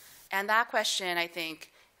works? And that question, I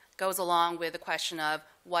think, goes along with the question of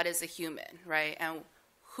what is a human, right? And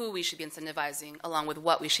who we should be incentivizing along with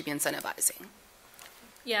what we should be incentivizing.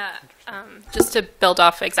 Yeah, just to build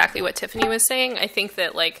off exactly what Tiffany was saying, I think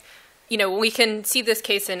that, like, you know, we can see this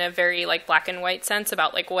case in a very, like, black and white sense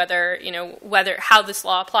about, like, whether how this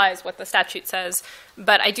law applies, what the statute says.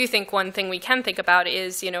 But I do think one thing we can think about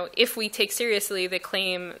is, you know, if we take seriously the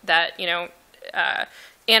claim that, you know,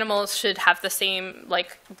 animals should have the same,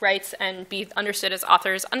 like, rights and be understood as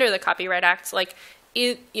authors under the Copyright Act, like,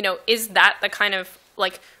 is that the kind of,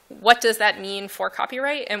 like, what does that mean for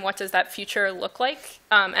copyright, and what does that future look like?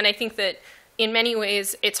 And I think that in many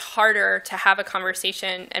ways it's harder to have a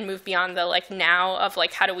conversation and move beyond the, like, now of,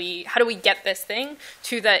 like, how do we get this thing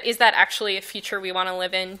to the, is that actually a future we want to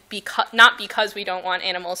live in, not because we don't want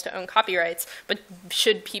animals to own copyrights, but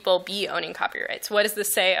should people be owning copyrights? What does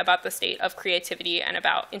this say about the state of creativity and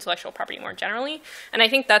about intellectual property more generally? And I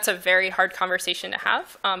think that's a very hard conversation to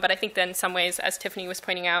have, but I think that in some ways, as Tiffany was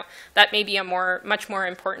pointing out, that may be a much more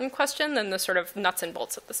important question than the sort of nuts and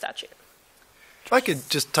bolts of the statute. If I could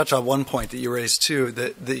just touch on one point that you raised too,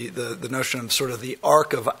 the notion of sort of the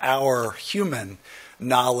arc of our human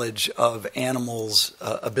knowledge of animals'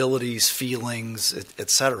 abilities, feelings, et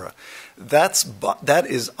cetera. That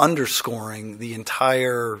is underscoring the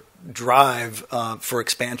entire drive for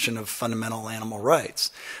expansion of fundamental animal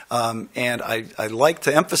rights. And I like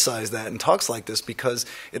to emphasize that in talks like this because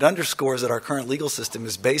it underscores that our current legal system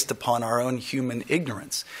is based upon our own human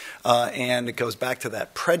ignorance. And it goes back to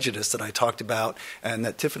that prejudice that I talked about and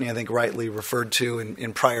that Tiffany, I think, rightly referred to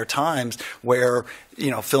in prior times where,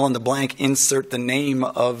 you know, fill in the blank, insert the name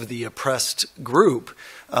of the oppressed group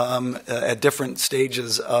at different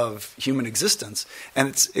stages of human existence. And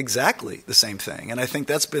it's exactly the same thing. And I think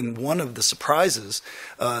that's been one of the surprises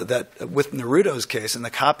that with Naruto's case and the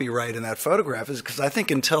copyright in that photograph is because I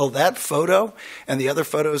think until that photo and the other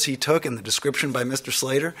photos he took and the description by Mr.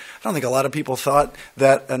 Slater, I don't think a lot of people thought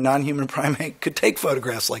that a non-human primate could take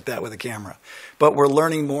photographs like that with a camera. But we're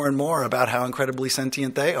learning more and more about how incredibly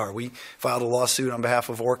sentient they are. We filed a lawsuit on behalf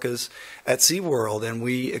of orcas at SeaWorld, and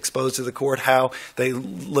we exposed to the court how they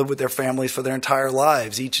live with their families for their entire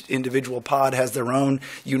lives. Each individual pod has their own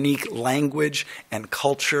unique language and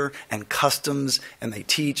culture and customs, and they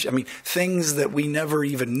teach, I mean, things that we never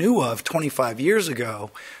even knew of 25 years ago.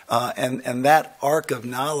 And that arc of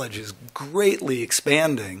knowledge is greatly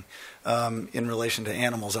expanding in relation to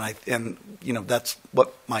animals, and you know that's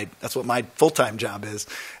what my full-time job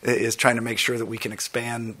is trying to make sure that we can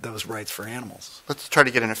expand those rights for animals. Let's try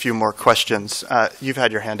to get in a few more questions. You've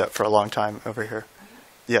had your hand up for a long time over here.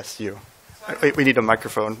 Yes, you. Wait, we need a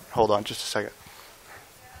microphone. Hold on just a second.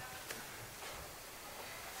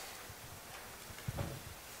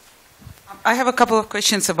 I have a couple of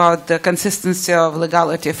questions about the consistency of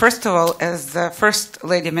legality. First of all, as the First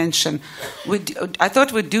Lady mentioned, I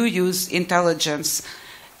thought we do use intelligence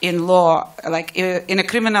in law, like in a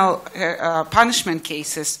criminal punishment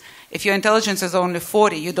cases. If your intelligence is only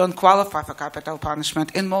 40, you don't qualify for capital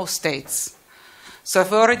punishment in most states. So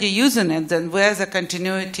if we're already using it, then where's the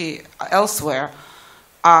continuity elsewhere?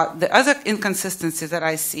 The other inconsistency that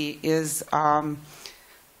I see is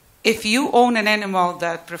if you own an animal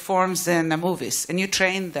that performs in the movies and you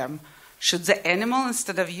train them, should the animal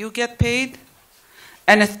instead of you get paid?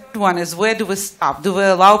 And the third one is, where do we stop? Do we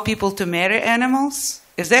allow people to marry animals?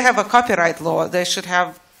 If they have a copyright law, they should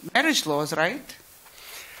have marriage laws, right?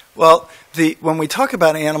 Well, when we talk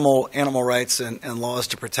about animal rights and laws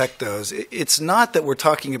to protect those, it's not that we're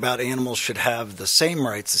talking about animals should have the same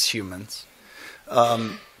rights as humans.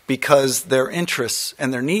 Because their interests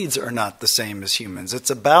and their needs are not the same as humans. It's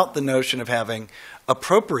about the notion of having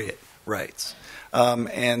appropriate rights.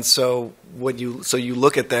 And so you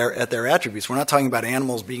look at their attributes. We're not talking about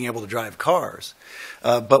animals being able to drive cars.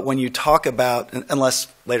 But when you talk about,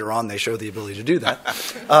 unless later on they show the ability to do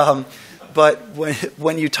that, But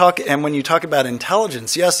when you talk about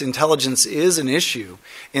intelligence, yes, intelligence is an issue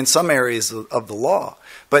in some areas of the law,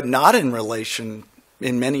 but not in relation,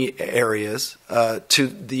 in many areas, to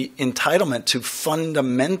the entitlement to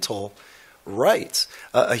fundamental rights.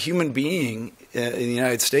 A human being in the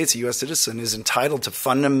United States, a U.S. citizen, is entitled to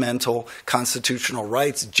fundamental constitutional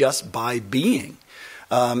rights just by being.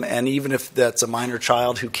 And even if that's a minor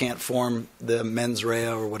child who can't form the mens rea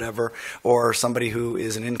or whatever, or somebody who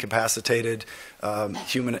is an incapacitated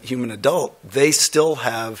human adult, they still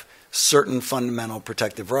have certain fundamental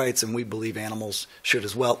protective rights, and we believe animals should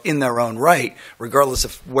as well in their own right, regardless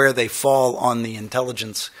of where they fall on the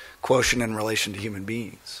intelligence quotient in relation to human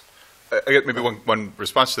beings. I guess maybe one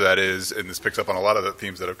response to that is, and this picks up on a lot of the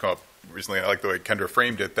themes that have come up recently, I like the way Kendra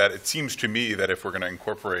framed it, that it seems to me that if we're going to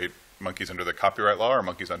incorporate monkeys under the copyright law or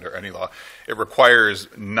monkeys under any law, it requires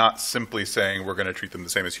not simply saying we're going to treat them the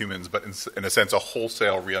same as humans, but in a sense a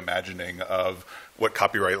wholesale reimagining of what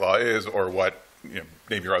copyright law is, or what,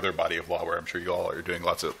 name your other body of law where I'm sure you all are doing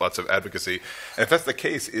lots of advocacy. And if that's the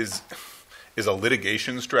case, is a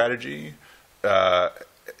litigation strategy,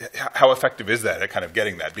 how effective is that at kind of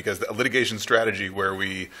getting that? Because a litigation strategy where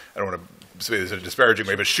I don't want to say this in a disparaging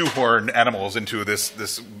way, but shoehorn animals into this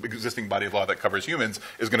existing body of law that covers humans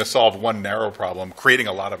is going to solve one narrow problem, creating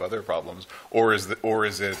a lot of other problems, or is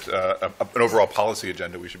it an overall policy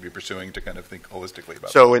agenda we should be pursuing to kind of think holistically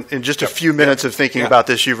about? So in just a few minutes of thinking about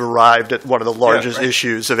this, you've arrived at one of the largest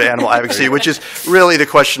issues of animal advocacy, which is really the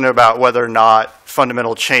question about whether or not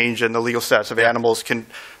fundamental change in the legal status of animals can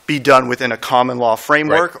be done within a common law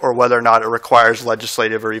framework, or whether or not it requires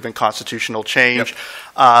legislative or even constitutional change.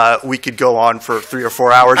 We could go on for 3 or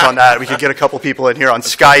 4 hours on that. We could get a couple people in here on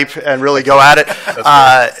Skype and really go at it.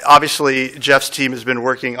 Obviously, Jeff's team has been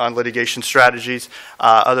working on litigation strategies.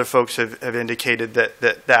 Other folks have indicated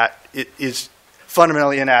that it is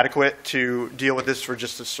fundamentally inadequate to deal with this for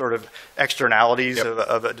just the sort of externalities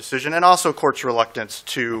of a decision, and also courts' reluctance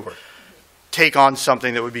to take on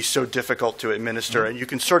something that would be so difficult to administer. And you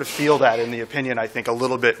can sort of feel that in the opinion, I think, a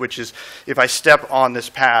little bit, which is, if I step on this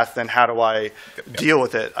path, then how do I deal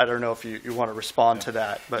with it? I don't know if you want to respond to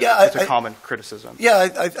that, but it's a common criticism. Yeah,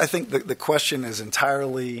 I think the question is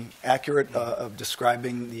entirely accurate of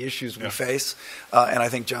describing the issues we face, and I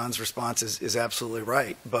think John's response is absolutely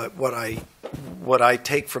right. But what I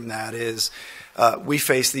take from that is, we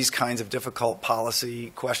face these kinds of difficult policy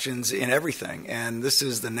questions in everything, and this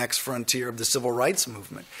is the next frontier of the civil rights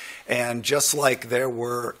movement. And just like there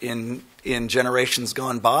were in generations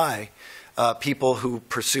gone by, people who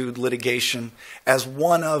pursued litigation as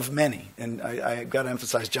one of many, and I got to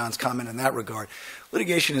emphasize John's comment in that regard.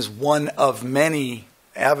 Litigation is one of many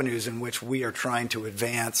avenues in which we are trying to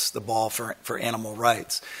advance the ball for animal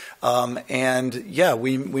rights. And yeah,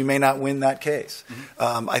 we may not win that case.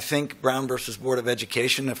 I think Brown versus Board of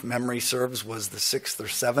Education, if memory serves, was the 6th or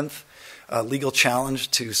 7th legal challenge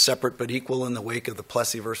to separate but equal in the wake of the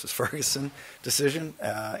Plessy versus Ferguson decision,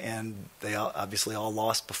 and they obviously all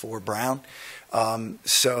lost before Brown.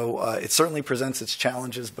 So it certainly presents its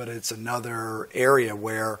challenges, but it's another area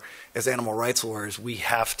where, as animal rights lawyers, we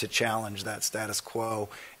have to challenge that status quo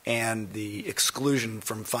and the exclusion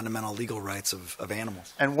from fundamental legal rights of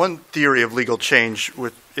animals. And one theory of legal change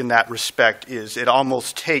in that respect is it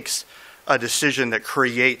almost takes a decision that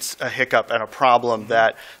creates a hiccup and a problem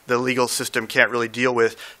that the legal system can't really deal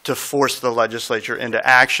with to force the legislature into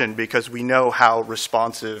action, because we know how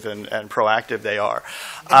responsive and proactive they are.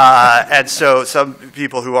 And so some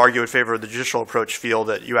people who argue in favor of the judicial approach feel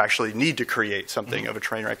that you actually need to create something of a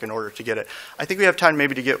train wreck in order to get it. I think we have time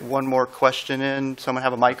maybe to get one more question in. Someone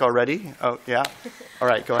have a mic already? Oh, yeah. All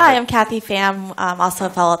right, go ahead. Hi, I'm Kathy Pham, also a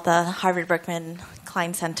fellow at the Harvard Berkman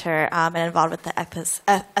Klein Center, and involved with the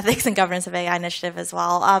Ethics and Governance of AI initiative as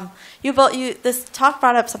well. This talk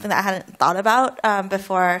brought up something that I hadn't thought about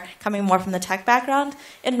before, coming more from the tech background.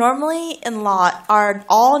 And normally in law, are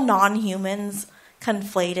all non-humans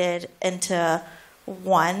conflated into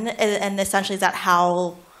one? And essentially, is that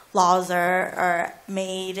how laws are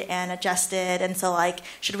made and adjusted? And so, like,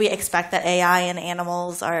 should we expect that AI and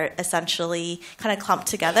animals are essentially kind of clumped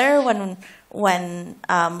together when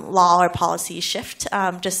law or policy shift?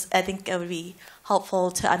 I think it would be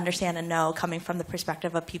helpful to understand and know, coming from the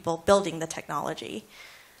perspective of people building the technology.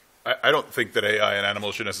 I don't think that AI and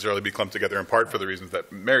animals should necessarily be clumped together, in part for the reasons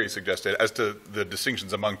that Mary suggested. As to the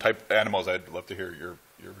distinctions among type animals, I'd love to hear your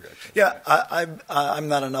reaction. Yeah, I'm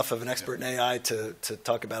not enough of an expert in AI to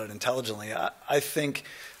talk about it intelligently. I think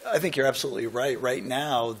you're absolutely right. Right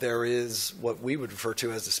now, there is what we would refer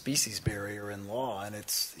to as a species barrier in law, and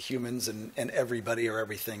it's humans and everybody or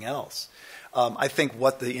everything else. I think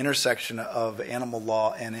what the intersection of animal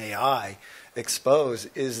law and AI expose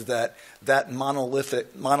is that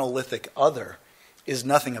monolithic other is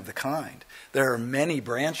nothing of the kind. There are many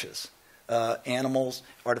branches. Animals,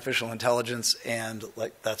 artificial intelligence, and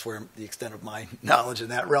that's where the extent of my knowledge in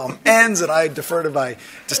that realm ends, and I defer to my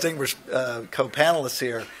distinguished co-panelists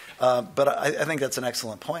here. But I think that's an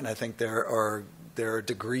excellent point. I think there are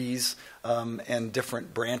degrees and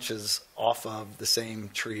different branches off of the same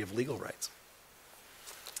tree of legal rights.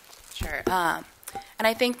 Sure. And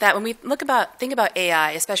I think that when we think about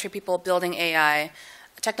AI, especially people building AI,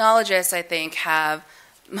 technologists, I think, have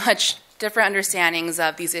much different understandings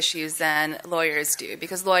of these issues than lawyers do,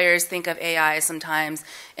 because lawyers think of AI sometimes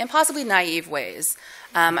in possibly naive ways.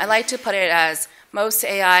 I like to put it as most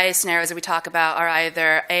AI scenarios that we talk about are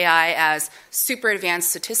either AI as super advanced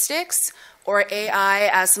statistics or AI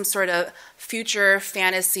as some sort of future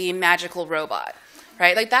fantasy magical robot,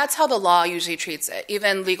 right? Like that's how the law usually treats it,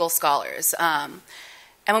 even legal scholars.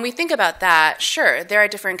 And when we think about that, sure, there are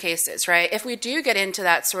different cases, right? If we do get into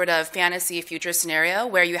that sort of fantasy future scenario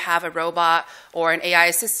where you have a robot or an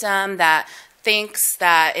AI system that thinks,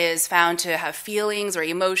 that is found to have feelings or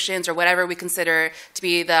emotions or whatever we consider to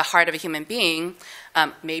be the heart of a human being,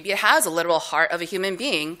 maybe it has a literal heart of a human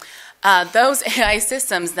being, those AI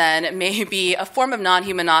systems then may be a form of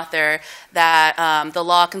non-human author that the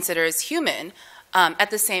law considers human.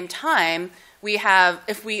 At the same time,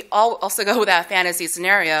 if we also go with that fantasy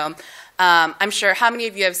scenario, I'm sure, how many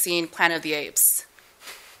of you have seen Planet of the Apes?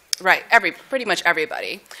 Right, pretty much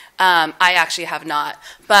everybody. I actually have not,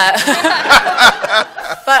 but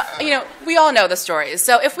but we all know the stories.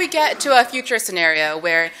 So if we get to a future scenario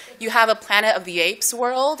where you have a Planet of the Apes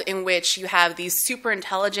world in which you have these super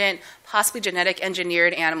intelligent, possibly genetic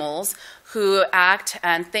engineered animals who act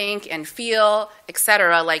and think and feel,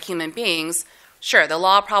 etc., like human beings, sure, the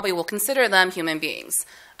law probably will consider them human beings.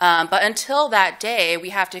 But until that day, we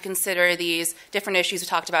have to consider these different issues we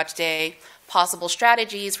talked about today, possible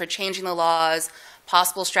strategies for changing the laws,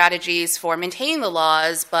 possible strategies for maintaining the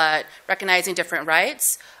laws but recognizing different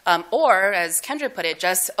rights, or, as Kendra put it,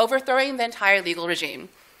 just overthrowing the entire legal regime.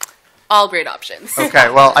 All great options. Okay,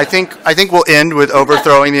 well, I think we'll end with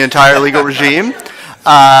overthrowing the entire legal regime.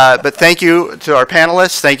 But thank you to our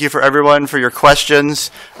panelists. Thank you for everyone for your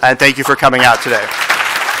questions, and thank you for coming out today.